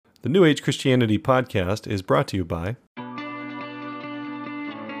The New Age Christianity podcast is brought to you by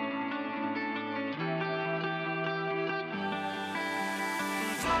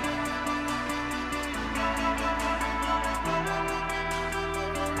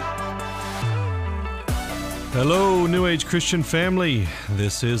Hello, New Age Christian family.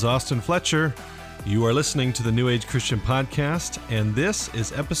 This is Austin Fletcher. You are listening to the New Age Christian podcast, and this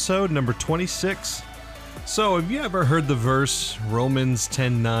is episode number 26. So, have you ever heard the verse, Romans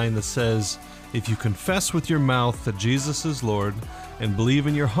 10:9, that says, "If you confess with your mouth that Jesus is Lord and believe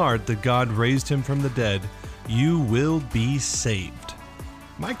in your heart that God raised him from the dead, you will be saved"?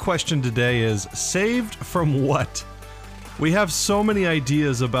 My question today is, saved from what? We have so many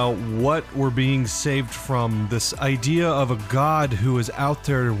ideas about what we're being saved from. This idea of a God who is out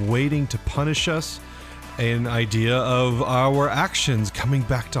there waiting to punish us, an idea of our actions coming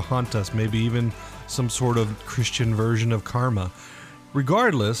back to haunt us, maybe even some sort of Christian version of karma.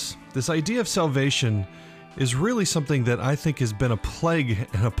 Regardless, this idea of salvation is really something that I think has been a plague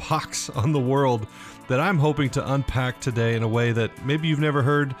and a pox on the world that I'm hoping to unpack today in a way that maybe you've never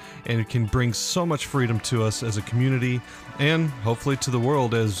heard, and it can bring so much freedom to us as a community and hopefully to the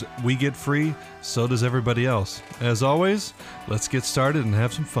world. As we get free, so does everybody else. As always, let's get started and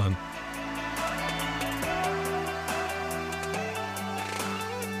have some fun.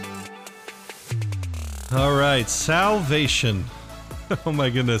 All right, salvation. Oh my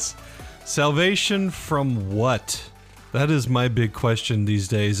goodness. Salvation from what? That is my big question these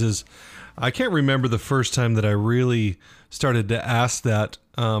days. I can't remember the first time that I really started to ask that,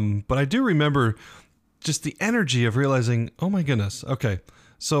 but I do remember just the energy of realizing, oh my goodness, okay,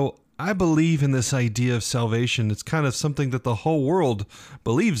 so I believe in this idea of salvation. It's kind of something that the whole world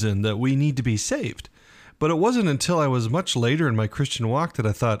believes in, that we need to be saved. But it wasn't until I was much later in my Christian walk that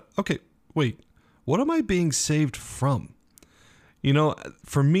I thought, okay, wait, what am I being saved from? You know,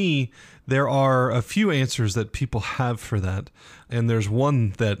 for me, there are a few answers that people have for that, and there's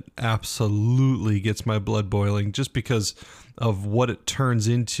one that absolutely gets my blood boiling just because of what it turns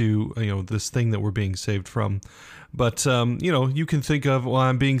into, this thing that we're being saved from. But, you can think of, well,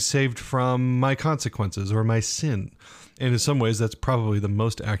 I'm being saved from my consequences or my sin. And in some ways, that's probably the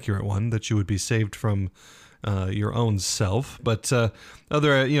most accurate one, that you would be saved from your own self. But the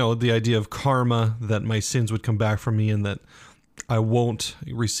idea of karma, that my sins would come back from me and that I won't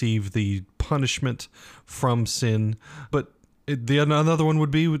receive the punishment from sin. But another one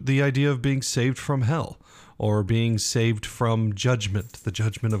would be the idea of being saved from hell, or being saved from judgment, the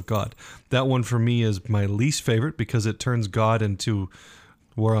judgment of God. That one for me is my least favorite because it turns God into,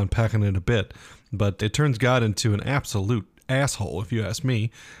 we're unpacking it in a bit, but it turns God into an absolute asshole, if you ask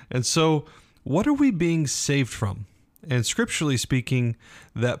me. And so, what are we being saved from? And scripturally speaking,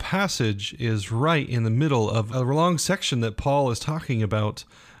 that passage is right in the middle of a long section that Paul is talking about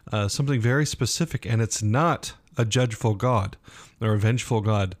something very specific, and it's not a judgeful God or a vengeful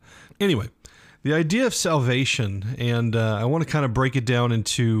God. Anyway, the idea of salvation, and I want to kind of break it down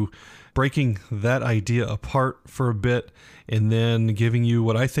into breaking that idea apart for a bit, and then giving you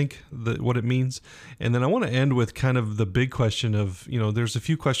what I think what it means. And then I want to end with kind of the big question of, there's a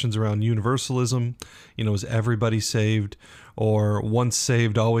few questions around universalism. Is everybody saved, or once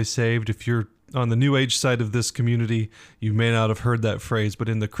saved, always saved? If you're on the New Age side of this community, you may not have heard that phrase, but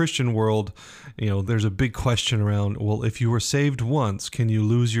in the Christian world, there's a big question around, well, if you were saved once, can you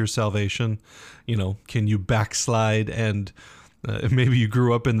lose your salvation? Can you backslide? And maybe you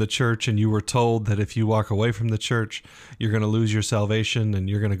grew up in the church and you were told that if you walk away from the church, you're going to lose your salvation and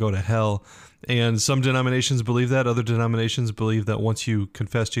you're going to go to hell. And some denominations believe that. Other denominations believe that once you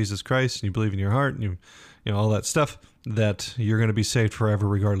confess Jesus Christ and you believe in your heart and you all that stuff, that you're going to be saved forever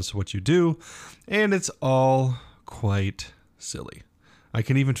regardless of what you do. And it's all quite silly. I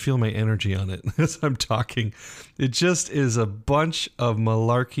can even feel my energy on it as I'm talking. It just is a bunch of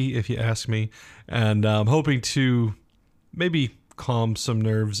malarkey, if you ask me. And I'm hoping to maybe calm some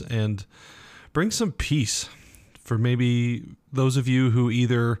nerves and bring some peace for maybe those of you who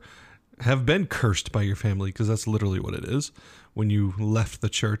either have been cursed by your family, because that's literally what it is. When you left the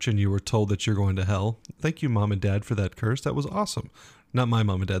church and you were told that you're going to hell. Thank you, Mom and Dad, for that curse. That was awesome. Not my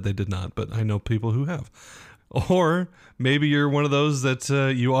mom and dad, they did not, but I know people who have. Or maybe you're one of those that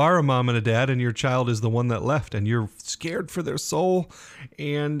you are a mom and a dad and your child is the one that left and you're scared for their soul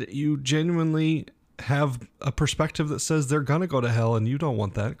and you genuinely have a perspective that says they're going to go to hell and you don't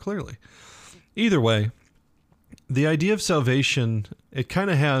want that, clearly. Either way, the idea of salvation, it kind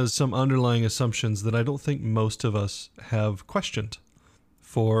of has some underlying assumptions that I don't think most of us have questioned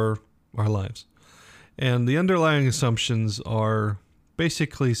for our lives. And the underlying assumptions are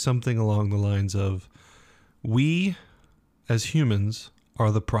basically something along the lines of, we as humans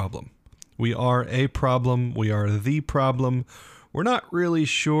are the problem. We are a problem. We are the problem. We're not really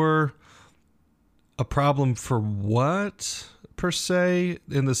sure a problem for what, per se,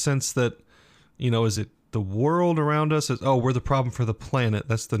 in the sense that, is it the world around us? We're the problem for the planet.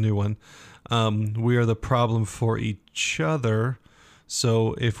 That's the new one. We are the problem for each other.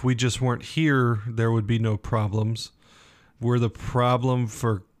 So if we just weren't here, there would be no problems. We're the problem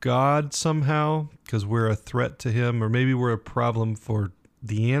for God somehow because we're a threat to him, or maybe we're a problem for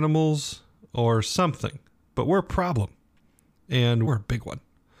the animals or something. But we're a problem, and we're a big one.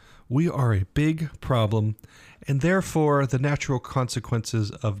 We are a big problem, and therefore the natural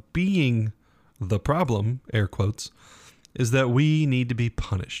consequences of being the problem, air quotes, is that we need to be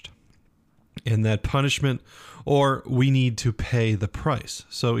punished. And that punishment, or we need to pay the price.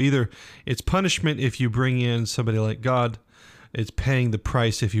 So either it's punishment if you bring in somebody like God, it's paying the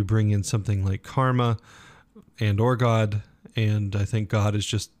price if you bring in something like karma or God. And I think God is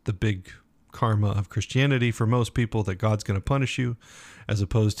just the big karma of Christianity for most people, that God's going to punish you as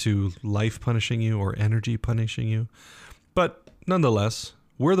opposed to life punishing you or energy punishing you. But nonetheless,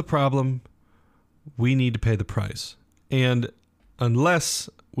 we're the problem. We need to pay the price. And unless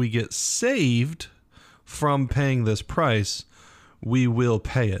we get saved from paying this price, we will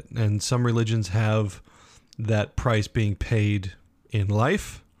pay it. And some religions have that price being paid in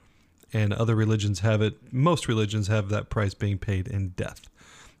life, and other religions have it. Most religions have that price being paid in death.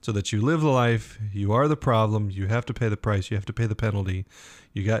 So that you live the life, you are the problem, you have to pay the price, you have to pay the penalty,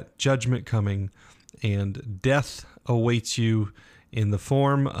 you got judgment coming, and death awaits you in the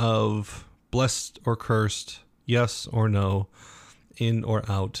form of blessed or cursed, yes or no, in or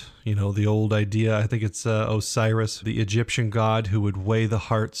out. The old idea, I think it's Osiris, the Egyptian god who would weigh the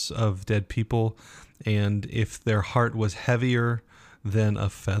hearts of dead people, and if their heart was heavier than a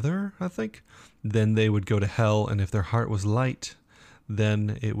feather, I think, then they would go to hell, and if their heart was light,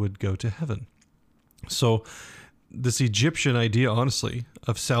 then it would go to heaven. So this Egyptian idea, honestly,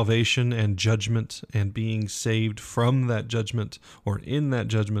 of salvation and judgment and being saved from that judgment or in that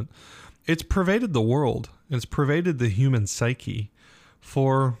judgment, it's pervaded the world. It's pervaded the human psyche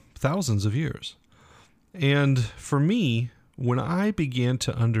for thousands of years. And for me, when I began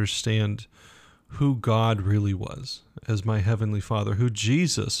to understand who God really was as my heavenly Father, who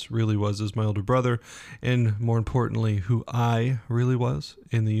Jesus really was as my older brother, and more importantly, who I really was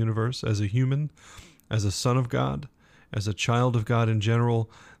in the universe as a human, as a son of God, as a child of God in general,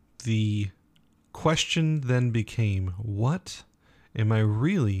 the question then became, what am I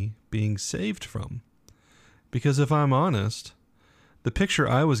really being saved from? Because if I'm honest, the picture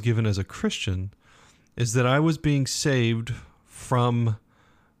I was given as a Christian is that I was being saved from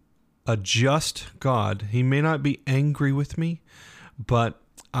a just God. He may not be angry with me, but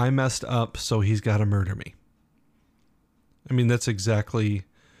I messed up, so he's got to murder me. I mean, that's exactly...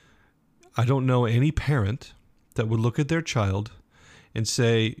 I don't know any parent that would look at their child and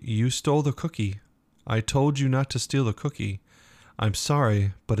say, you stole the cookie. I told you not to steal the cookie. I'm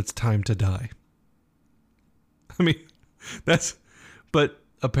sorry, but it's time to die. I mean, but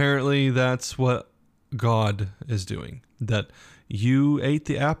apparently that's what God is doing. That you ate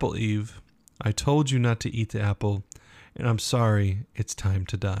the apple, Eve. I told you not to eat the apple, and I'm sorry, it's time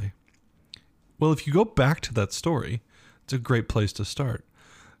to die. Well, if you go back to that story, it's a great place to start.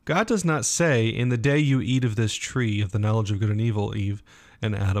 God does not say, in the day you eat of this tree of the knowledge of good and evil, Eve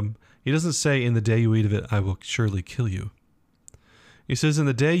and Adam, he doesn't say, in the day you eat of it, I will surely kill you. He says, in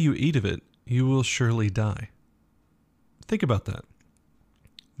the day you eat of it, you will surely die. Think about that.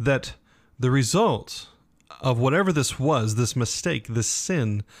 That the result of whatever this was, this mistake, this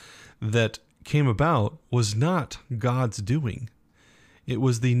sin that came about, was not God's doing. It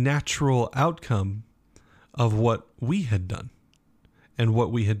was the natural outcome of what we had done and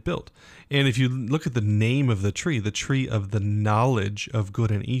what we had built. And if you look at the name of the tree of the knowledge of good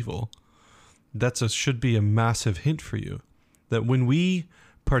and evil, should be a massive hint for you that when we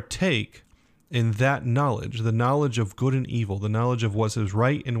partake in that knowledge, the knowledge of good and evil, the knowledge of what is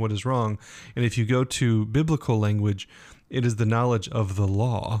right and what is wrong, and if you go to biblical language, it is the knowledge of the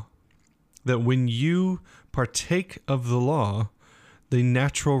law, that when you partake of the law, the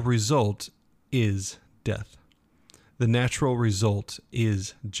natural result is death. The natural result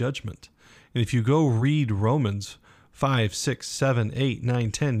is judgment. And if you go read Romans 5, 6, 7, 8,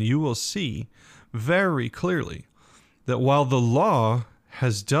 9, 10, you will see very clearly that while the law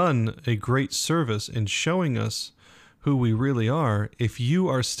has done a great service in showing us who we really are, if you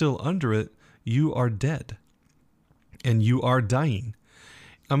are still under it, you are dead and you are dying.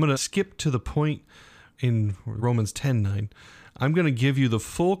 I'm going to skip to the point in Romans 10:9. I'm going to give you the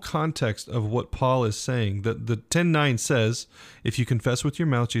full context of what Paul is saying. The 10:9 says, if you confess with your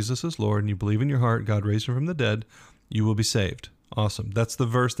mouth Jesus is Lord and you believe in your heart God raised him from the dead, you will be saved. Awesome. That's the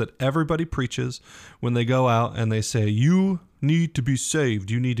verse that everybody preaches when they go out and they say, you need to be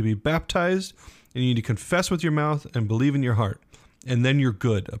saved. You need to be baptized and you need to confess with your mouth and believe in your heart. And then you're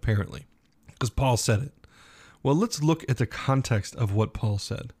good, apparently, because Paul said it. Well, let's look at the context of what Paul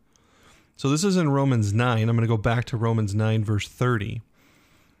said. So this is in Romans 9. I'm going to go back to Romans 9, verse 30.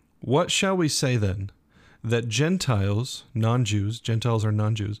 What shall we say then? That Gentiles, Gentiles are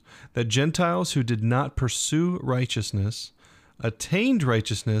non-Jews, that Gentiles who did not pursue righteousness attained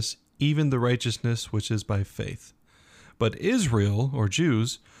righteousness, even the righteousness which is by faith. But Israel, or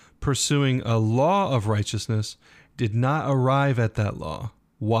Jews, pursuing a law of righteousness, did not arrive at that law.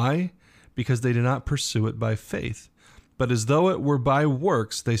 Why? Because they did not pursue it by faith. But as though it were by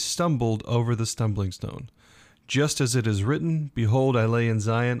works, they stumbled over the stumbling stone. Just as it is written, behold, I lay in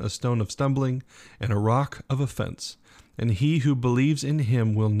Zion a stone of stumbling and a rock of offense, and he who believes in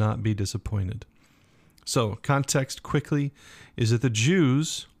him will not be disappointed. So, context quickly is that the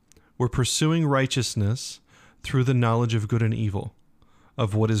Jews were pursuing righteousness through the knowledge of good and evil,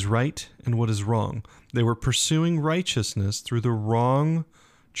 of what is right and what is wrong. They were pursuing righteousness through the wrong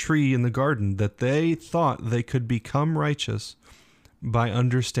tree in the garden, that they thought they could become righteous by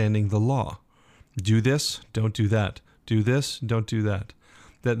understanding the law. Do this, don't do that. Do this, don't do that.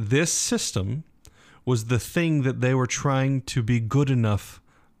 That this system was the thing that they were trying to be good enough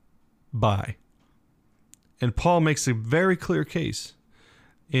by. And Paul makes a very clear case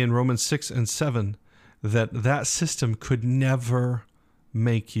in Romans 6 and 7 that that system could never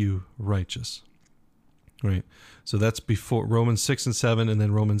make you righteous. Right? So that's before Romans 6 and 7 and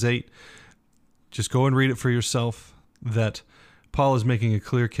then Romans 8. Just go and read it for yourself, that Paul is making a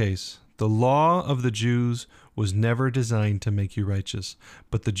clear case. The law of the Jews was never designed to make you righteous,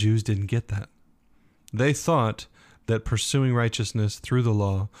 but the Jews didn't get that. They thought that pursuing righteousness through the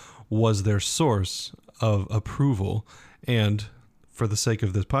law was their source of approval, and for the sake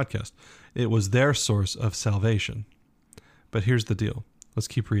of this podcast, it was their source of salvation. But here's the deal. Let's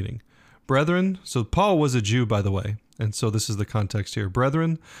keep reading. Brethren, so Paul was a Jew, by the way, and so this is the context here.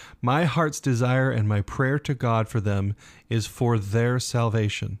 Brethren, my heart's desire and my prayer to God for them is for their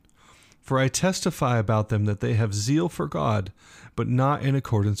salvation. For I testify about them that they have zeal for God, but not in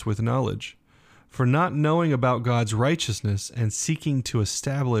accordance with knowledge. For not knowing about God's righteousness and seeking to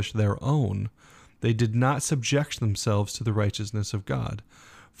establish their own, they did not subject themselves to the righteousness of God.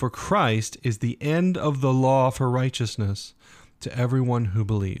 For Christ is the end of the law for righteousness to everyone who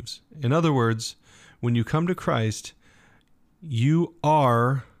believes. In other words, when you come to Christ, you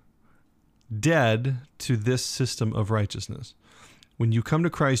are dead to this system of righteousness. When you come to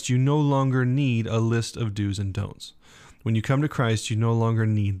Christ, you no longer need a list of do's and don'ts. When you come to Christ, you no longer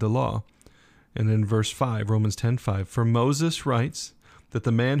need the law. And in verse 5, Romans 10:5, for Moses writes that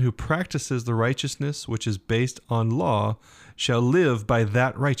the man who practices the righteousness which is based on law shall live by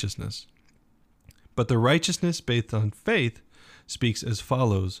that righteousness. But the righteousness based on faith speaks as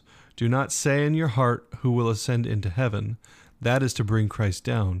follows, do not say in your heart, who will ascend into heaven? That is to bring Christ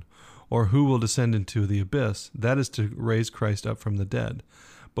down. Or who will descend into the abyss? That is to raise Christ up from the dead.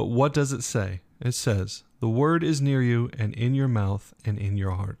 But what does it say? It says, the word is near you and in your mouth and in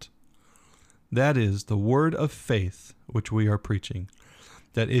your heart. That is the word of faith which we are preaching.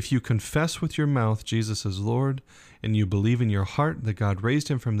 That if you confess with your mouth Jesus is Lord, and you believe in your heart that God raised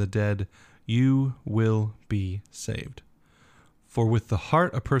him from the dead, you will be saved. For with the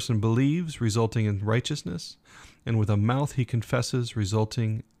heart a person believes, resulting in righteousness, and with a mouth he confesses,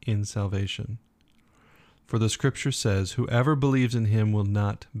 resulting in salvation. For the scripture says, whoever believes in him will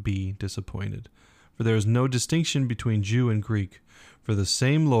not be disappointed. For there is no distinction between Jew and Greek, for the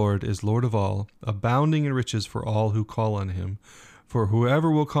same Lord is Lord of all, abounding in riches for all who call on him. For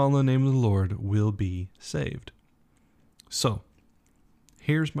whoever will call on the name of the Lord will be saved. So,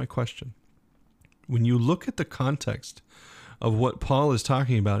 here's my question. When you look at the context of what Paul is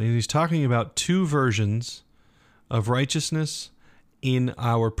talking about, and he's talking about two versions of righteousness in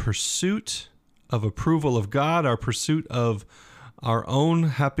our pursuit of approval of God, our pursuit of our own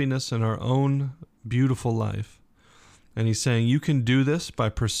happiness and our own beautiful life. And he's saying you can do this by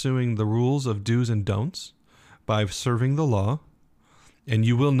pursuing the rules of do's and don'ts, by serving the law, and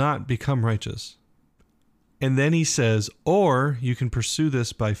you will not become righteous. And then he says, or you can pursue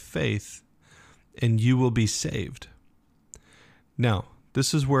this by faith, and you will be saved. Now,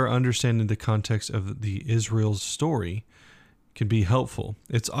 this is where understanding the context of the Israel's story can be helpful.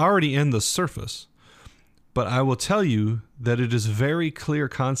 It's already in the surface, but I will tell you that it is a very clear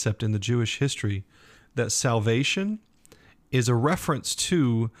concept in the Jewish history that salvation is a reference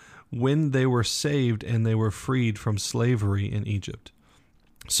to when they were saved and they were freed from slavery in Egypt.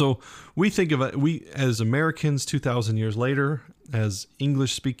 So we think of it, we as Americans 2,000 years later, as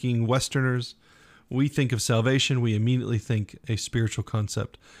English-speaking Westerners, we think of salvation, we immediately think a spiritual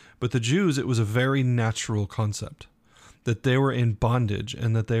concept. But the Jews, it was a very natural concept, that they were in bondage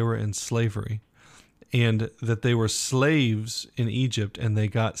and that they were in slavery, and that they were slaves in Egypt and they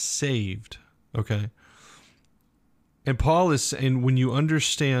got saved, okay? And Paul is saying, when you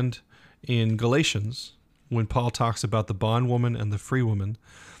understand in Galatians, when Paul talks about the bondwoman and the free woman,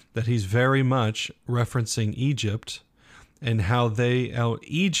 that he's very much referencing Egypt and how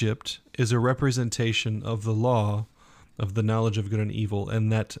Egypt is a representation of the law, of the knowledge of good and evil,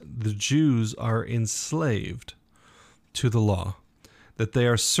 and that the Jews are enslaved to the law, that they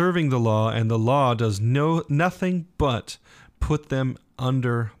are serving the law, and the law does nothing but put them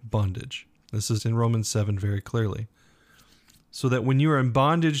under bondage. This is in Romans 7 very clearly. So that when you are in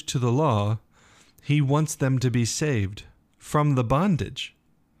bondage to the law, he wants them to be saved from the bondage,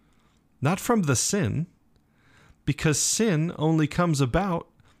 not from the sin, because sin only comes about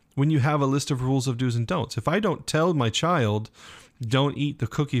when you have a list of rules of do's and don'ts. If I don't tell my child, don't eat the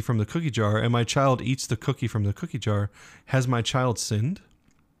cookie from the cookie jar, and my child eats the cookie from the cookie jar, has my child sinned?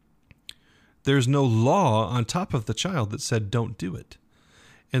 There's no law on top of the child that said don't do it.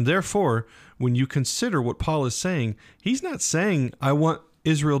 And therefore, when you consider what Paul is saying, he's not saying, I want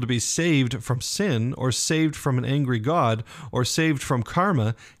Israel to be saved from sin or saved from an angry God or saved from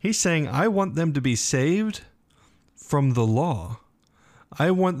karma. He's saying, I want them to be saved from the law. I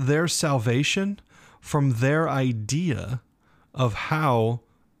want their salvation from their idea of how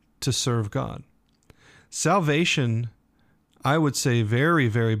to serve God. Salvation, I would say very,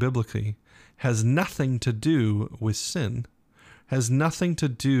 very biblically, has nothing to do with sin, has nothing to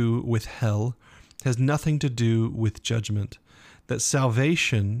do with hell, has nothing to do with judgment. That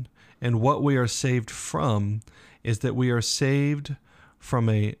salvation and what we are saved from is that we are saved from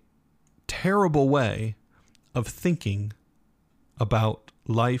a terrible way of thinking about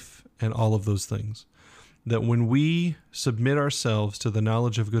life and all of those things. That when we submit ourselves to the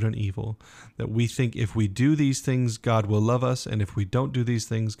knowledge of good and evil, that we think if we do these things, God will love us, and if we don't do these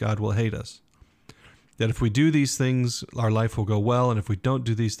things, God will hate us. That if we do these things, our life will go well, and if we don't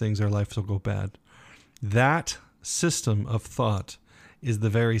do these things, our life will go bad. That system of thought is the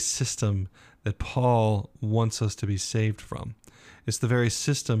very system that Paul wants us to be saved from. It's the very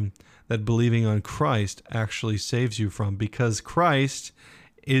system that believing on Christ actually saves you from, because Christ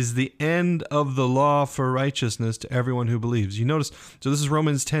is the end of the law for righteousness to everyone who believes. You notice, so this is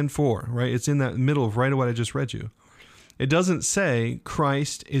Romans 10:4, right? It's in that middle of right of what I just read you. It doesn't say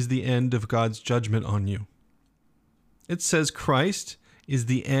Christ is the end of God's judgment on you. It says Christ is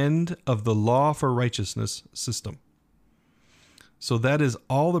the end of the law for righteousness system. So that is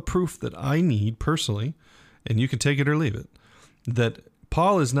all the proof that I need personally, and you can take it or leave it, that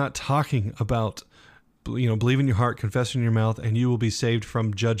Paul is not talking about, believe in your heart, confess in your mouth, and you will be saved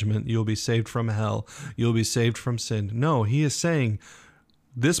from judgment. You'll be saved from hell. You'll be saved from sin. No, he is saying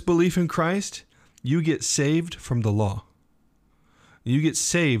this belief in Christ, you get saved from the law. You get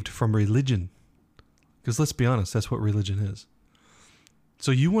saved from religion. Because let's be honest, that's what religion is.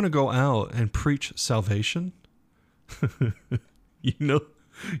 So you want to go out and preach salvation? You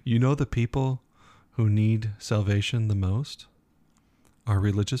know the people who need salvation the most are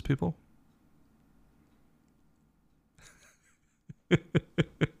religious people.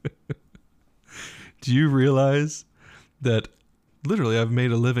 Do you realize that literally I've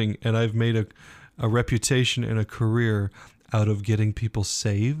made a living and I've made a reputation and a career out of getting people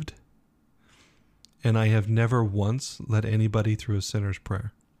saved? And I have never once led anybody through a sinner's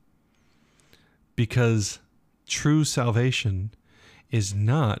prayer. Because true salvation is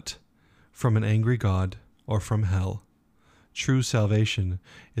not from an angry God or from hell. True salvation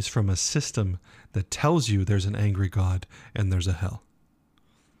is from a system that tells you there's an angry God and there's a hell.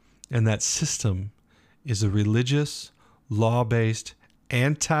 And that system is a religious, law-based,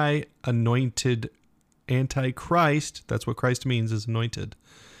 anti-anointed, anti-Christ. That's what Christ means, is anointed.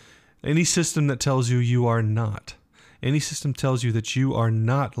 Any system that tells you you are not. Any system tells you that you are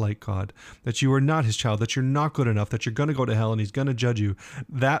not like God, that you are not his child, that you're not good enough, that you're going to go to hell and he's going to judge you.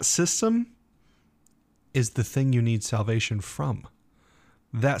 That system is the thing you need salvation from.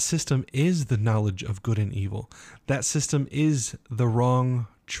 That system is the knowledge of good and evil. That system is the wrong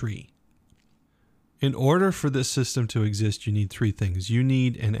tree. In order for this system to exist, you need three things. You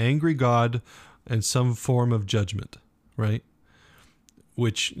need an angry God and some form of judgment, right?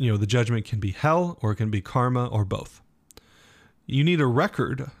 Which, the judgment can be hell or it can be karma or both. You need a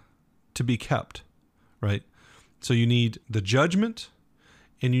record to be kept, right? So you need the judgment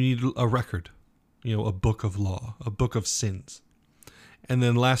and you need a record, a book of law, a book of sins. And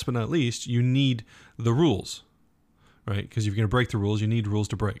then last but not least, you need the rules, right? Because if you're going to break the rules, you need rules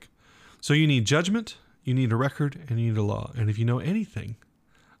to break. So you need judgment, you need a record, and you need a law. And if you know anything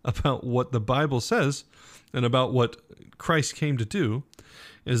about what the Bible says and about what Christ came to do,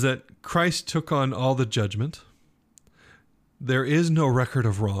 is that Christ took on all the judgment. There is no record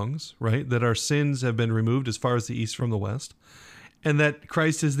of wrongs, right? That our sins have been removed as far as the east from the west. And that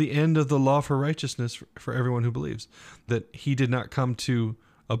Christ is the end of the law for righteousness for everyone who believes. That he did not come to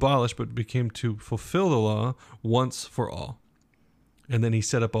abolish, but became to fulfill the law once for all. And then he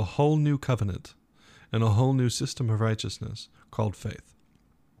set up a whole new covenant and a whole new system of righteousness called faith.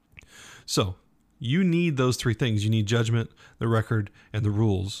 So, you need those three things. You need judgment, the record, and the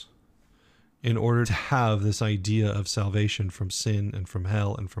rules in order to have this idea of salvation from sin and from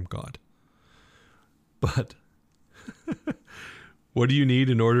hell and from God. But what do you need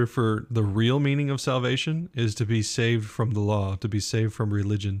in order for the real meaning of salvation is to be saved from the law, to be saved from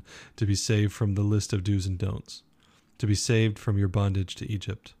religion, to be saved from the list of do's and don'ts, to be saved from your bondage to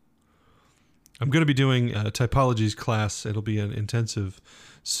Egypt. I'm going to be doing a typologies class. It'll be an intensive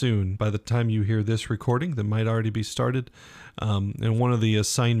soon. By the time you hear this recording, that might already be started. And one of the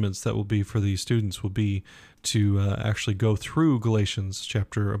assignments that will be for the students will be to actually go through Galatians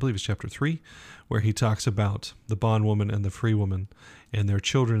chapter 3, where he talks about the bondwoman and the free woman and their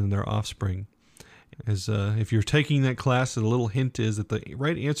children and their offspring. As if you're taking that class, a little hint is that the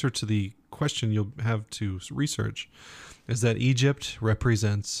right answer to the question you'll have to research is that Egypt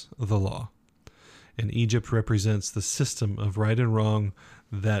represents the law. And Egypt represents the system of right and wrong,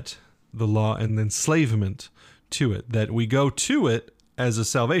 that the law and enslavement to it, that we go to it as a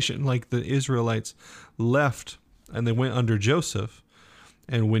salvation, like the Israelites left and they went under Joseph.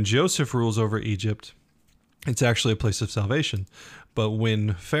 And when Joseph rules over Egypt, it's actually a place of salvation. But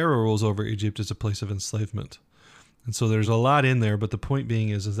when Pharaoh rules over Egypt, it's a place of enslavement. And so there's a lot in there, but the point being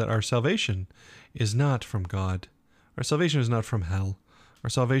is that our salvation is not from God. Our salvation is not from hell. Our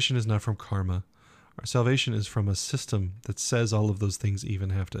salvation is not from karma. Our salvation is from a system that says all of those things even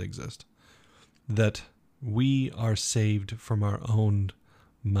have to exist. That we are saved from our own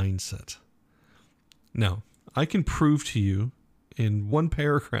mindset. Now, I can prove to you in one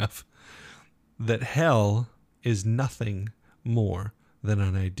paragraph that hell is nothing more than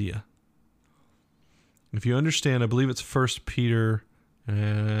an idea. If you understand, I believe it's 1 Peter,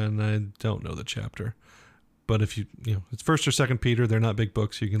 and I don't know the chapter. But if it's 1 or 2 Peter, they're not big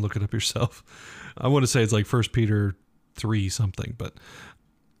books, so you can look it up yourself. I want to say it's like 1 Peter 3 something, but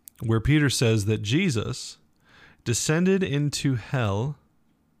where Peter says that Jesus descended into hell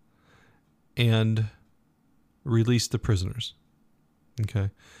and released the prisoners. Okay?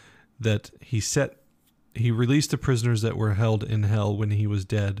 That he released the prisoners that were held in hell when he was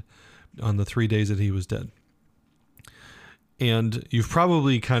dead, on the 3 days that he was dead. And you've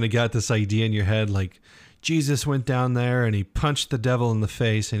probably kind of got this idea in your head, like, Jesus went down there and he punched the devil in the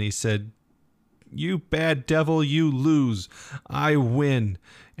face and he said, "You bad devil, you lose. I win.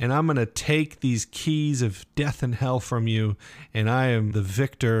 And I'm going to take these keys of death and hell from you, and I am the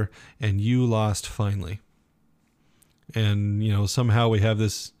victor, and you lost finally." And, somehow we have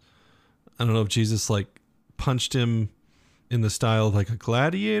this, I don't know if Jesus punched him in the style of like a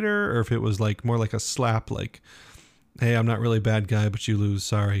gladiator, or if it was more like a slap, like, "Hey, I'm not really a bad guy, but you lose.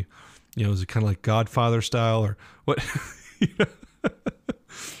 Sorry." Is it kind of like Godfather style, or what?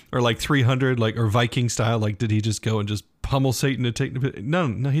 Or like 300, or Viking style? Did he just go and just pummel Satan to take the... No,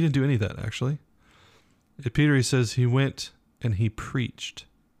 he didn't do any of that, actually. At Peter, he says he went and he preached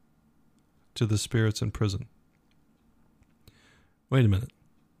to the spirits in prison. Wait a minute.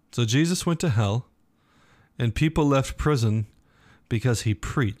 So Jesus went to hell, and people left prison because he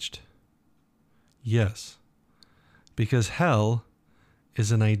preached. Yes, because hell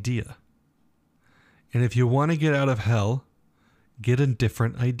is an idea. And if you want to get out of hell, get a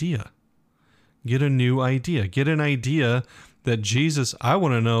different idea. Get a new idea. Get an idea that Jesus, I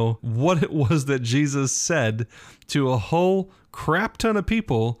want to know what it was that Jesus said to a whole crap ton of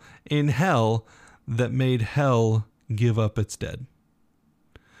people in hell that made hell give up its dead.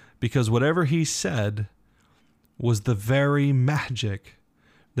 Because whatever he said was the very magic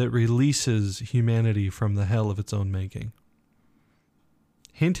that releases humanity from the hell of its own making.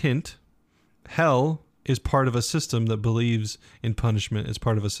 Hint, hint, hell is part of a system that believes in punishment. It's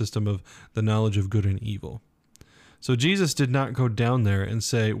part of a system of the knowledge of good and evil. So Jesus did not go down there and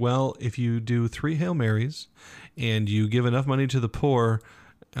say, well, if you do 3 Hail Marys and you give enough money to the poor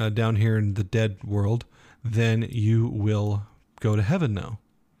down here in the dead world, then you will go to heaven now.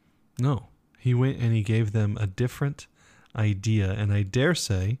 No, He went and he gave them a different idea. And I dare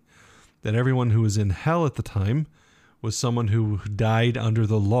say that everyone who was in hell at the time was someone who died under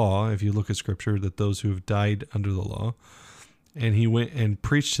the law. If you look at Scripture, that those who have died under the law. And he went and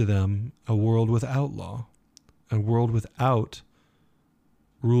preached to them a world without law, a world without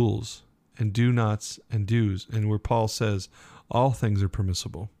rules and do-nots and do's, and where Paul says all things are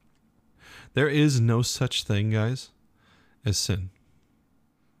permissible. There is no such thing, guys, as sin.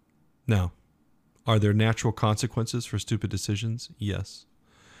 Now, are there natural consequences for stupid decisions? Yes.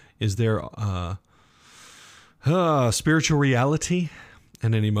 Is there spiritual reality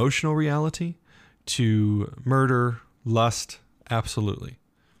and an emotional reality to murder, lust? Absolutely.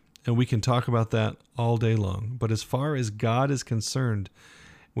 And we can talk about that all day long. But as far as God is concerned,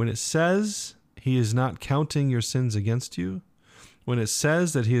 when it says he is not counting your sins against you, when it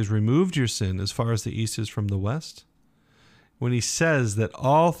says that he has removed your sin as far as the east is from the west, when he says that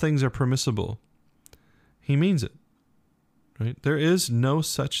all things are permissible, he means it, right? There is no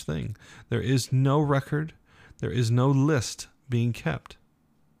such thing. There is no record. There is no list being kept,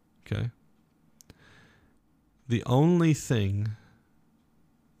 okay? The only thing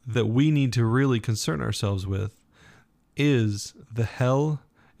that we need to really concern ourselves with is the hell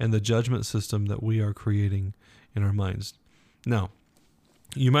and the judgment system that we are creating in our minds. Now,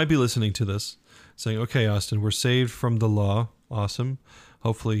 you might be listening to this saying, okay, Austin, we're saved from the law. Awesome.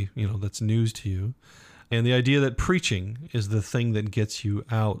 Hopefully, that's news to you. And the idea that preaching is the thing that gets you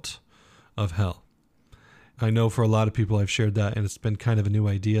out of hell. I know for a lot of people I've shared that, and it's been kind of a new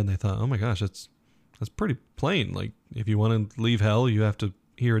idea, and they thought, oh my gosh, that's pretty plain. Like, if you want to leave hell, you have to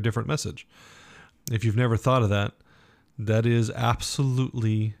hear a different message. If you've never thought of that, that is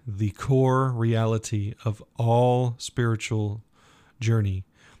absolutely the core reality of all spiritual journey,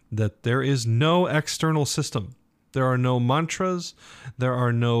 that there is no external system. There are no mantras. There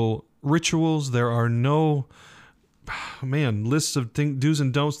are no rituals. There are no, lists of do's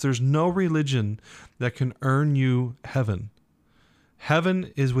and don'ts. There's no religion that can earn you heaven.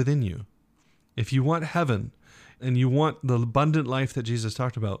 Heaven is within you. If you want heaven and you want the abundant life that Jesus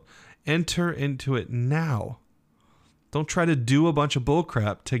talked about, enter into it now. Don't try to do a bunch of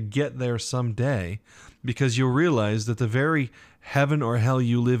bullcrap to get there someday, because you'll realize that the very heaven or hell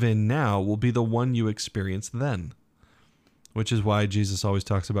you live in now will be the one you experience then. Which is why Jesus always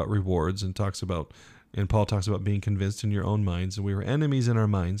talks about rewards and Paul talks about being convinced in your own minds, and we were enemies in our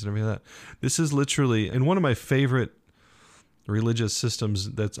minds and everything like that. This is literally, and one of my favorite religious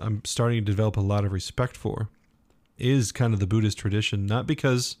systems that I'm starting to develop a lot of respect for is kind of the Buddhist tradition, not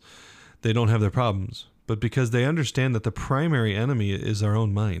because they don't have their problems, but because they understand that the primary enemy is our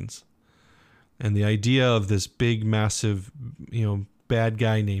own minds. And the idea of this big, massive, bad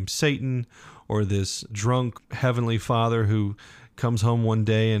guy named Satan, or this drunk heavenly father who comes home one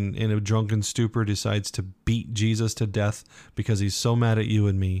day and in a drunken stupor decides to beat Jesus to death because he's so mad at you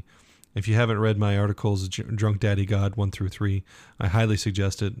and me. If you haven't read my articles, Drunk Daddy God 1 through 3, I highly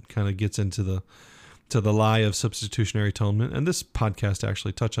suggest it. Kind of gets into the lie of substitutionary atonement, and this podcast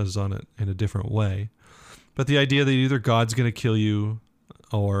actually touches on it in a different way. But the idea that either God's going to kill you,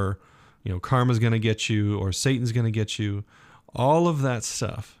 or karma's going to get you, or Satan's going to get you, all of that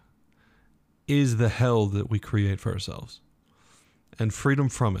stuff is the hell that we create for ourselves. And freedom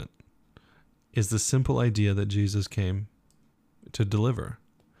from it is the simple idea that Jesus came to deliver.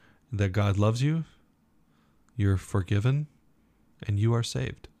 That God loves you, you're forgiven, and you are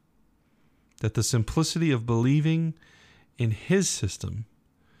saved. That the simplicity of believing in his system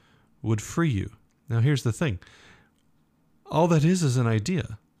would free you. Now here's the thing. All that is an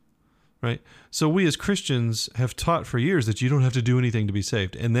idea, right? So we as Christians have taught for years that you don't have to do anything to be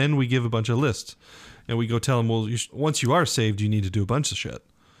saved. And then we give a bunch of lists. And we go tell them, well, once you are saved, you need to do a bunch of shit.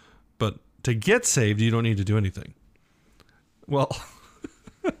 But to get saved, you don't need to do anything. Well,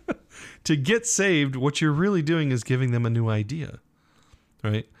 to get saved, what you're really doing is giving them a new idea,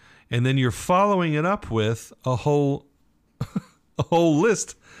 right? And then you're following it up with a whole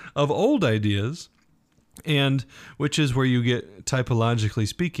list of old ideas, and which is where you get, typologically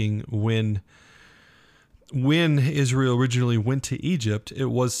speaking, when Israel originally went to Egypt, it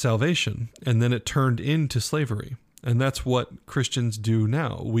was salvation, and then it turned into slavery. And that's what Christians do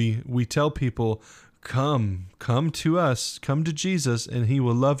now. We tell people, come to us, come to Jesus, and he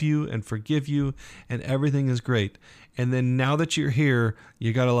will love you and forgive you, and everything is great. And then now that you're here,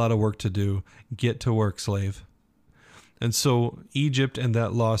 you got a lot of work to do. Get to work, slave. And so Egypt and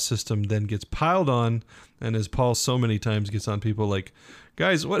that law system then gets piled on, and as Paul so many times gets on people like,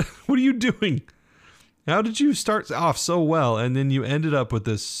 guys, what are you doing? How did you start off so well, and then you ended up with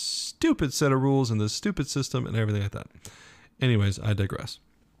this stupid set of rules and this stupid system and everything like that? Anyways, I digress.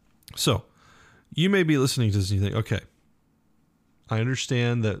 So, You may be listening to this and you think, okay, I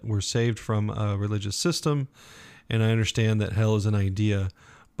understand that we're saved from a religious system, and I understand that hell is an idea,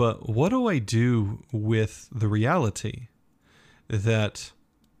 but what do I do with the reality that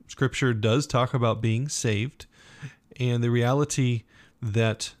Scripture does talk about being saved, and the reality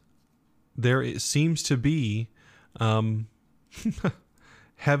that there seems to be heaven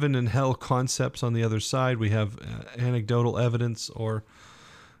and hell concepts on the other side? We have anecdotal evidence, or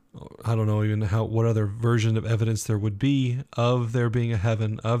I don't know even what other version of evidence there would be of there being a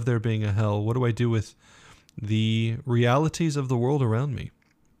heaven, of there being a hell. What do I do with the realities of the world around me?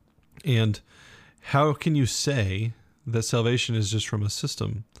 And how can you say that salvation is just from a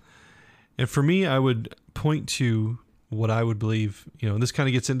system? And for me, I would point to what I would believe, and this kind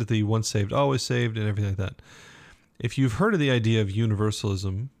of gets into the once saved, always saved and everything like that. If you've heard of the idea of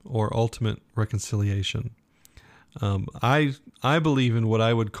universalism or ultimate reconciliation, I believe in what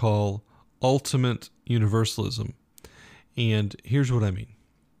I would call ultimate universalism. And here's what I mean.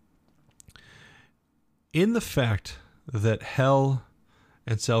 In the fact that hell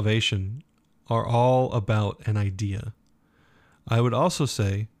and salvation are all about an idea, I would also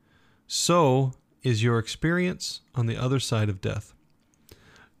say, so is your experience on the other side of death.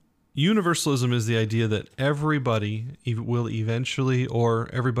 Universalism is the idea that everybody will eventually, or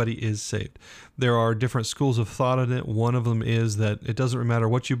everybody is saved. There are different schools of thought on it. One of them is that it doesn't matter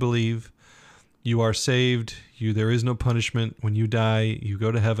what you believe, you are saved. There is no punishment. When you die, you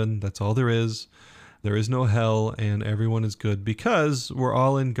go to heaven. That's all there is. There is no hell, and everyone is good because we're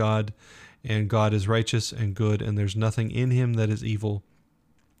all in God, and God is righteous and good, and there's nothing in him that is evil.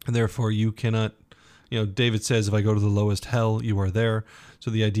 And therefore, you cannot, David says, if I go to the lowest hell, you are there.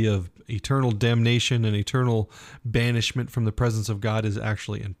 So the idea of eternal damnation and eternal banishment from the presence of God is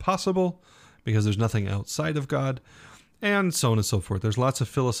actually impossible because there's nothing outside of God, and so on and so forth. There's lots of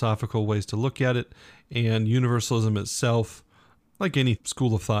philosophical ways to look at it, and universalism itself, like any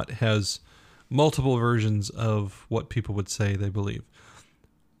school of thought, has multiple versions of what people would say they believe.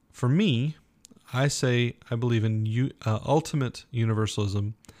 For me, I say I believe in ultimate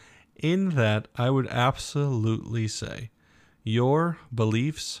universalism, in that I would absolutely say your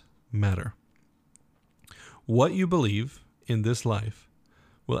beliefs matter. What you believe in this life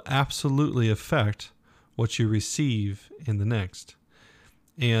will absolutely affect what you receive in the next.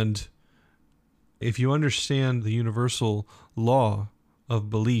 And if you understand the universal law of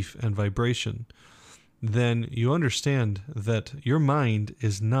belief and vibration, then you understand that your mind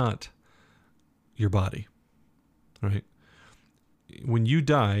is not your body, right? When you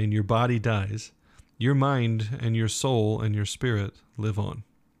die and your body dies, your mind and your soul and your spirit live on.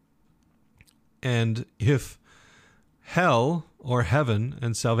 And if hell or heaven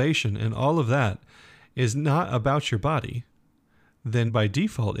and salvation and all of that is not about your body, then by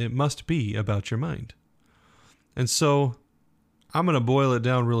default, it must be about your mind. And so I'm going to boil it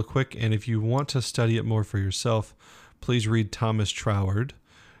down real quick. And if you want to study it more for yourself, please read Thomas Troward,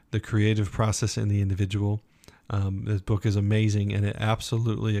 The Creative Process in the Individual. This book is amazing, and it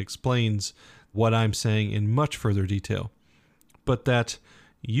absolutely explains what I'm saying in much further detail. But that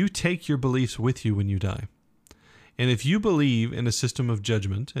you take your beliefs with you when you die. And if you believe in a system of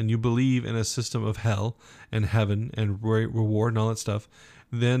judgment, and you believe in a system of hell and heaven and reward and all that stuff,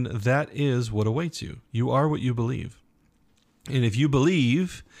 then that is what awaits you. You are what you believe. And if you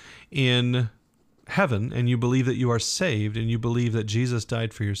believe in heaven, and you believe that you are saved, and you believe that Jesus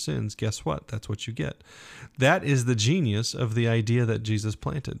died for your sins, guess what? That's what you get. That is the genius of the idea that Jesus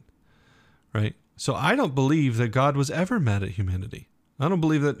planted, right? So I don't believe that God was ever mad at humanity. I don't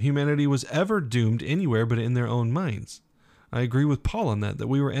believe that humanity was ever doomed anywhere but in their own minds. I agree with Paul on that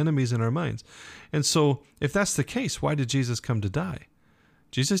we were enemies in our minds. And so if that's the case, why did Jesus come to die?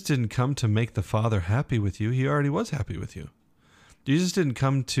 Jesus didn't come to make the Father happy with you. He already was happy with you. Jesus didn't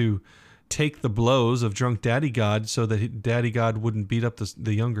come to take the blows of drunk daddy God so that daddy God wouldn't beat up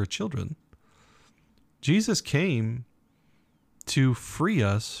the younger children. Jesus came to free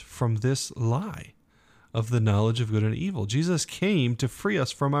us from this lie of the knowledge of good and evil. Jesus came to free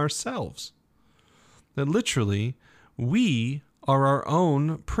us from ourselves. That literally, we are our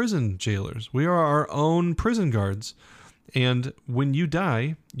own prison jailers. We are our own prison guards. And when you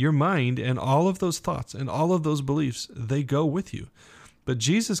die, your mind and all of those thoughts and all of those beliefs, they go with you. But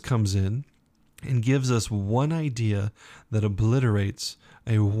Jesus comes in and gives us one idea that obliterates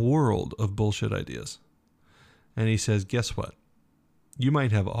a world of bullshit ideas. And he says, guess what? You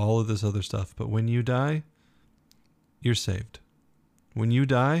might have all of this other stuff, but when you die, you're saved. When you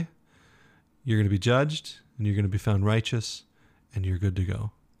die, you're going to be judged, and you're going to be found righteous, and you're good to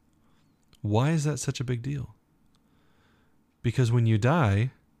go. Why is that such a big deal? Because when you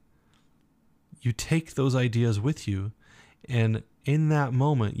die, you take those ideas with you, and in that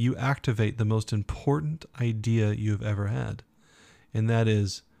moment, you activate the most important idea you've ever had. And that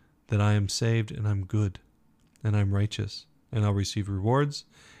is that I am saved and I'm good and I'm righteous and I'll receive rewards.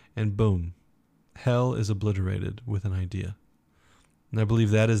 And boom, hell is obliterated with an idea. And I believe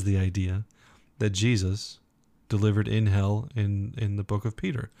that is the idea that Jesus delivered in hell in the book of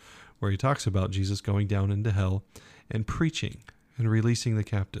Peter, where he talks about Jesus going down into hell and preaching and releasing the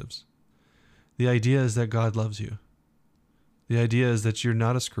captives. The idea is that God loves you. The idea is that you're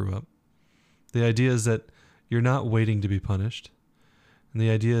not a screw-up. The idea is that you're not waiting to be punished. And the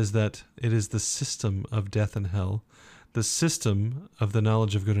idea is that it is the system of death and hell, the system of the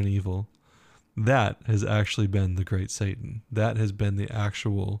knowledge of good and evil, that has actually been the great Satan. That has been the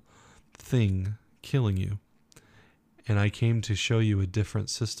actual thing killing you. And I came to show you a different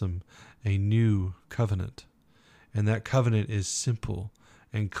system, a new covenant. And that covenant is simple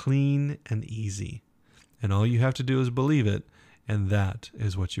and clean and easy. And all you have to do is believe it, and that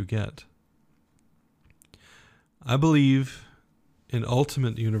is what you get. I believe in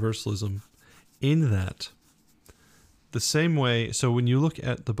ultimate universalism in that the same way, so when you look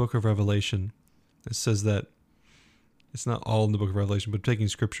at the book of Revelation, it says that, it's not all in the book of Revelation, but taking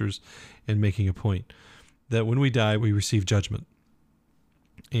scriptures and making a point, that when we die, we receive judgment.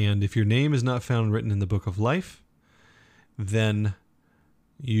 And if your name is not found written in the book of life, then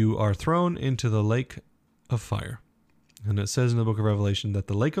you are thrown into the lake of fire. And it says in the book of Revelation that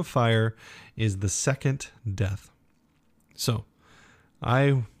the lake of fire is the second death. So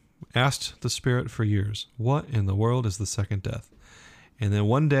I asked the Spirit for years, what in the world is the second death? And then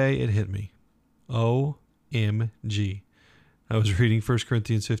one day it hit me. OMG. I was reading 1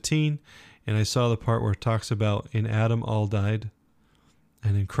 Corinthians 15, and I saw the part where it talks about in Adam all died,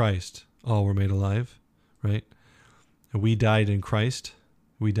 and in Christ all were made alive, right? And we died in Christ.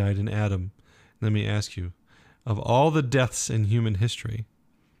 We died in Adam. Let me ask you, of all the deaths in human history,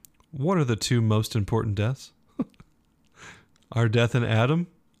 what are the two most important deaths? Our death in Adam.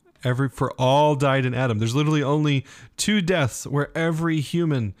 For all died in Adam. There's literally only two deaths where every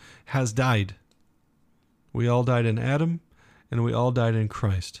human has died. We all died in Adam, and we all died in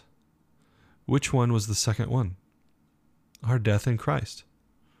Christ. Which one was the second one? Our death in Christ.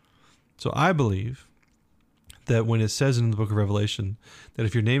 So I believe that when it says in the book of Revelation that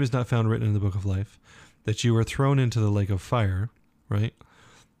if your name is not found written in the book of life, that you were thrown into the lake of fire, right?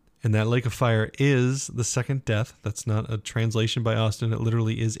 And that lake of fire is the second death. That's not a translation by Austin. It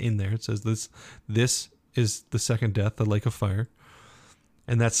literally is in there. It says this is the second death, the lake of fire.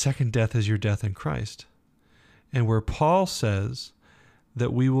 And that second death is your death in Christ. And where Paul says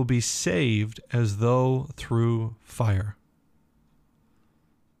that we will be saved as though through fire,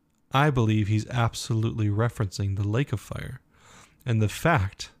 I believe he's absolutely referencing the lake of fire. And the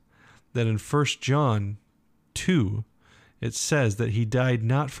fact that in 1 John 2, it says that he died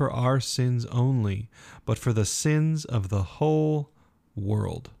not for our sins only, but for the sins of the whole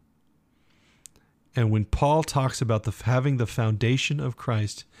world. And when Paul talks about having the foundation of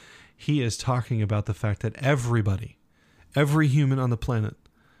Christ, he is talking about the fact that everybody, every human on the planet,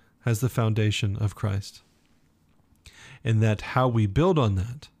 has the foundation of Christ. And that how we build on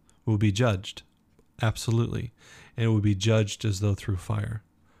that will be judged, absolutely. And it will be judged as though through fire.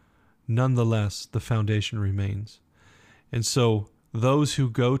 Nonetheless, the foundation remains. And so those who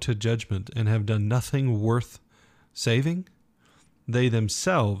go to judgment and have done nothing worth saving, they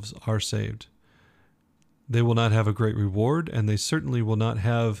themselves are saved. They will not have a great reward, and they certainly will not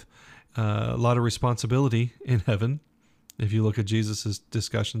have a lot of responsibility in heaven, if you look at Jesus'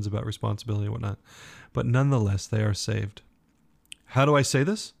 discussions about responsibility and whatnot. But nonetheless, they are saved. How do I say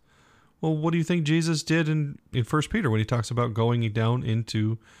this? Well, what do you think Jesus did in 1 Peter when he talks about going down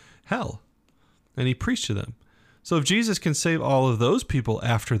into hell? And he preached to them. So if Jesus can save all of those people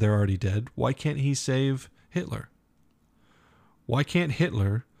after they're already dead, why can't he save Hitler? Why can't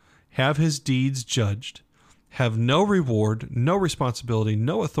Hitler have his deeds judged, have no reward, no responsibility,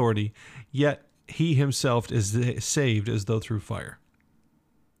 no authority, yet he himself is saved as though through fire?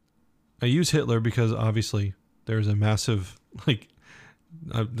 I use Hitler because obviously there's a massive,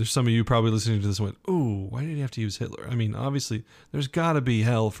 there's some of you probably listening to this went, ooh, why did he have to use Hitler? I mean, obviously there's got to be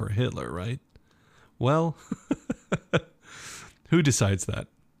hell for Hitler, right? Well, who decides that?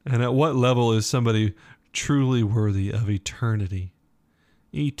 And at what level is somebody truly worthy of eternity?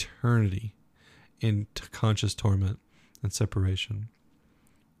 Eternity in conscious torment and separation.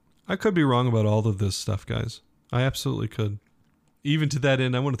 I could be wrong about all of this stuff, guys. I absolutely could. Even to that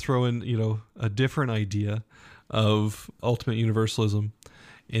end, I want to throw in, a different idea of ultimate universalism,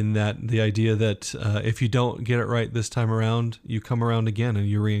 in that the idea that if you don't get it right this time around, you come around again and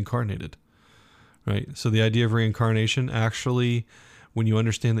you're reincarnated. right? So the idea of reincarnation, actually, when you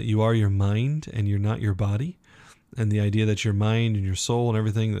understand that you are your mind and you're not your body, and the idea that your mind and your soul and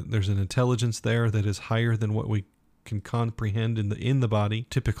everything, that there's an intelligence there that is higher than what we can comprehend in the body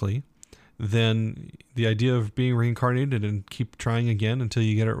typically, then the idea of being reincarnated and keep trying again until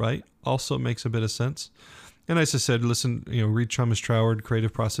you get it right also makes a bit of sense. And as I said, listen, read Thomas Troward,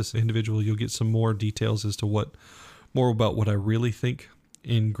 Creative Process Individual. You'll get some more details as to more about what I really think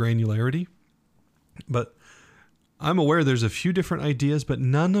in granularity. But I'm aware there's a few different ideas, but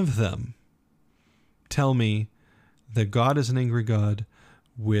none of them tell me that God is an angry God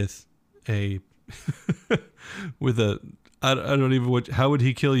with I don't even, how would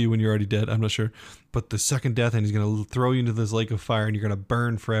he kill you when you're already dead? I'm not sure. But the second death, and he's going to throw you into this lake of fire, and you're going to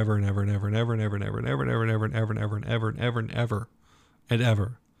burn forever and ever and ever and ever and ever and ever and ever and ever and ever and ever and ever and ever and ever and ever and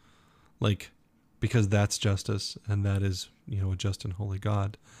ever. Like, because that's justice, and that is, a just and holy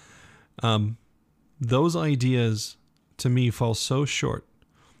God. Those ideas, to me, fall so short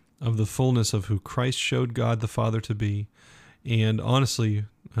of the fullness of who Christ showed God the Father to be. And honestly,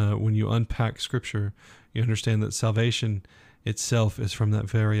 when you unpack Scripture, you understand that salvation itself is from that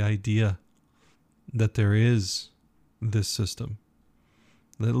very idea that there is this system.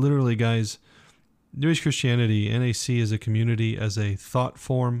 That literally, guys, New Age Christianity, NAC as a community, as a thought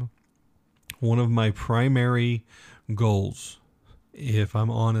form, one of my primary goals, if I'm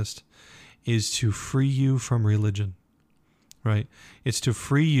honest, is to free you from religion, right? It's to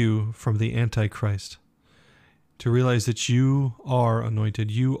free you from the Antichrist, to realize that you are anointed,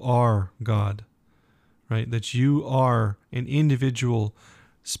 you are God, right? That you are an individual,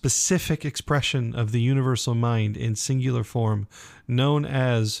 specific expression of the universal mind in singular form, known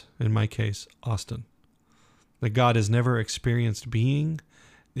as, in my case, Austin. That God has never experienced being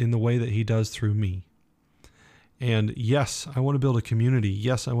in the way that he does through me. And yes, I want to build a community.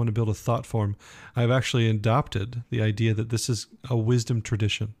 Yes, I want to build a thought form. I've actually adopted the idea that this is a wisdom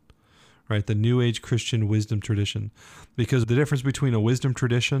tradition, right? The New Age Christian wisdom tradition. Because the difference between a wisdom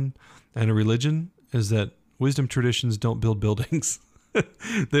tradition and a religion is that wisdom traditions don't build buildings.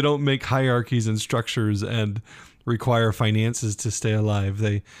 They don't make hierarchies and structures and require finances to stay alive.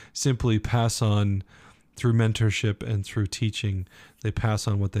 They simply pass on through mentorship and through teaching. They pass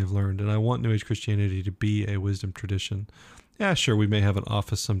on what they've learned. And I want New Age Christianity to be a wisdom tradition. Yeah, sure, we may have an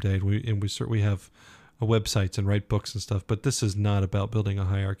office someday, and we have websites and write books and stuff, but this is not about building a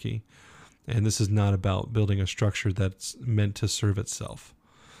hierarchy. And this is not about building a structure that's meant to serve itself.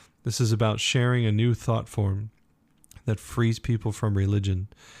 This is about sharing a new thought form that frees people from religion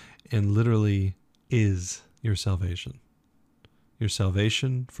and literally is your salvation. Your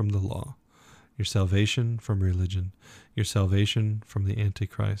salvation from the law. Your salvation from religion. Your salvation from the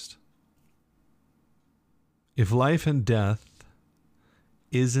Antichrist. If life and death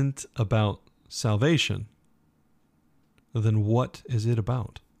isn't about salvation, then what is it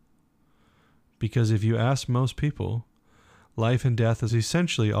about? Because if you ask most people, life and death is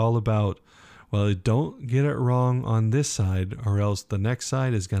essentially all about, well, don't get it wrong on this side or else the next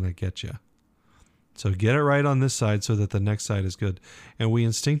side is going to get you. So get it right on this side so that the next side is good. And we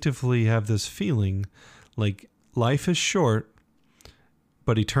instinctively have this feeling like life is short,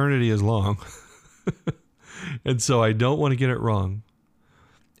 but eternity is long. And so I don't want to get it wrong.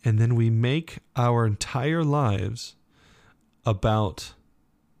 And then we make our entire lives about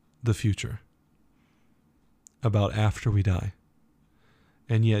the future, about after we die.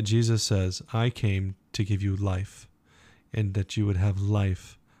 And yet Jesus says, I came to give you life, and that you would have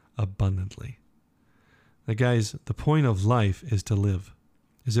life abundantly. Now, guys, the point of life is to live.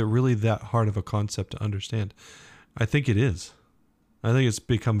 Is it really that hard of a concept to understand? I think it is. I think it's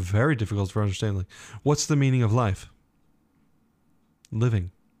become very difficult for understanding. Like, what's the meaning of life?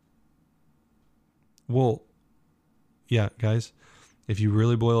 Living. Well, yeah, guys, if you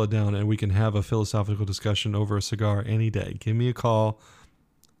really boil it down, and we can have a philosophical discussion over a cigar any day, give me a call.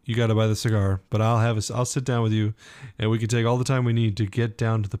 You got to buy the cigar, but I'll sit down with you, and we can take all the time we need to get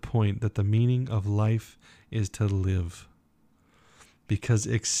down to the point that the meaning of life is to live. Because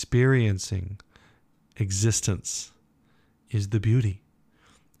experiencing existence is the beauty,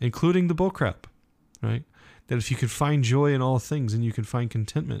 including the bullcrap, right? That if you can find joy in all things and you can find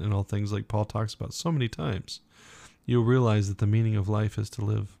contentment in all things, like Paul talks about so many times, you'll realize that the meaning of life is to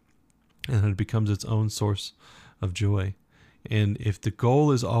live, and it becomes its own source of joy. And if the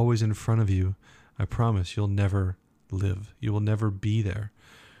goal is always in front of you, I promise you'll never live. You will never be there.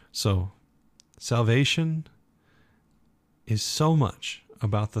 So salvation is so much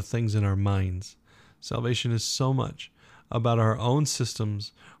about the things in our minds. Salvation is so much about our own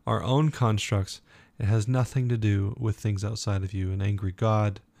systems, our own constructs. It has nothing to do with things outside of you, an angry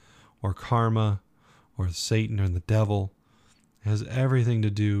God or karma or Satan or the devil. It has everything to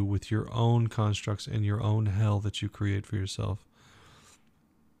do with your own constructs and your own hell that you create for yourself.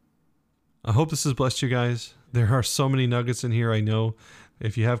 I hope this has blessed you guys. There are so many nuggets in here. I know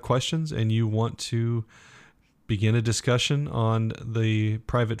if you have questions and you want to begin a discussion on the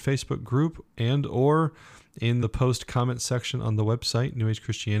private Facebook group and or in the post comment section on the website,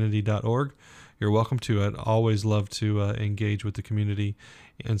 newagechristianity.org, you're welcome to. I'd always love to engage with the community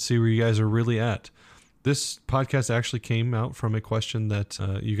and see where you guys are really at. This podcast actually came out from a question that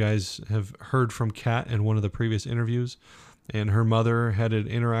you guys have heard from Kat in one of the previous interviews. And her mother had an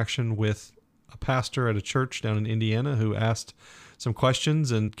interaction with a pastor at a church down in Indiana who asked some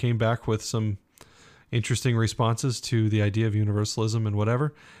questions and came back with some interesting responses to the idea of universalism and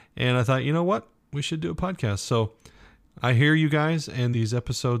whatever. And I thought, you know what? We should do a podcast. So I hear you guys, and these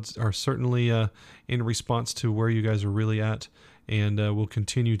episodes are certainly in response to where you guys are really at, and we'll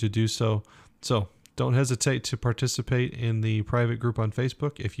continue to do so. So don't hesitate to participate in the private group on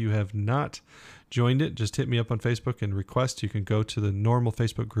Facebook. If you have not joined it, just hit me up on Facebook and request. You can go to the normal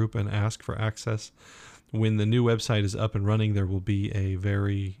Facebook group and ask for access. When the new website is up and running, there will be a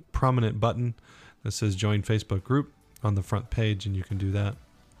very prominent button that says Join Facebook Group on the front page, and you can do that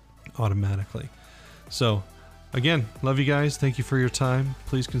automatically. So, again, love you guys. Thank you for your time.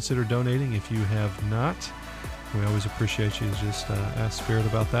 Please consider donating if you have not. We always appreciate you. Just ask Spirit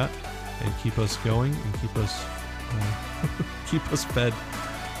about that and keep us going and keep us keep us fed.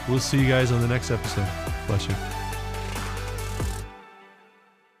 We'll see you guys on the next episode. Bless you.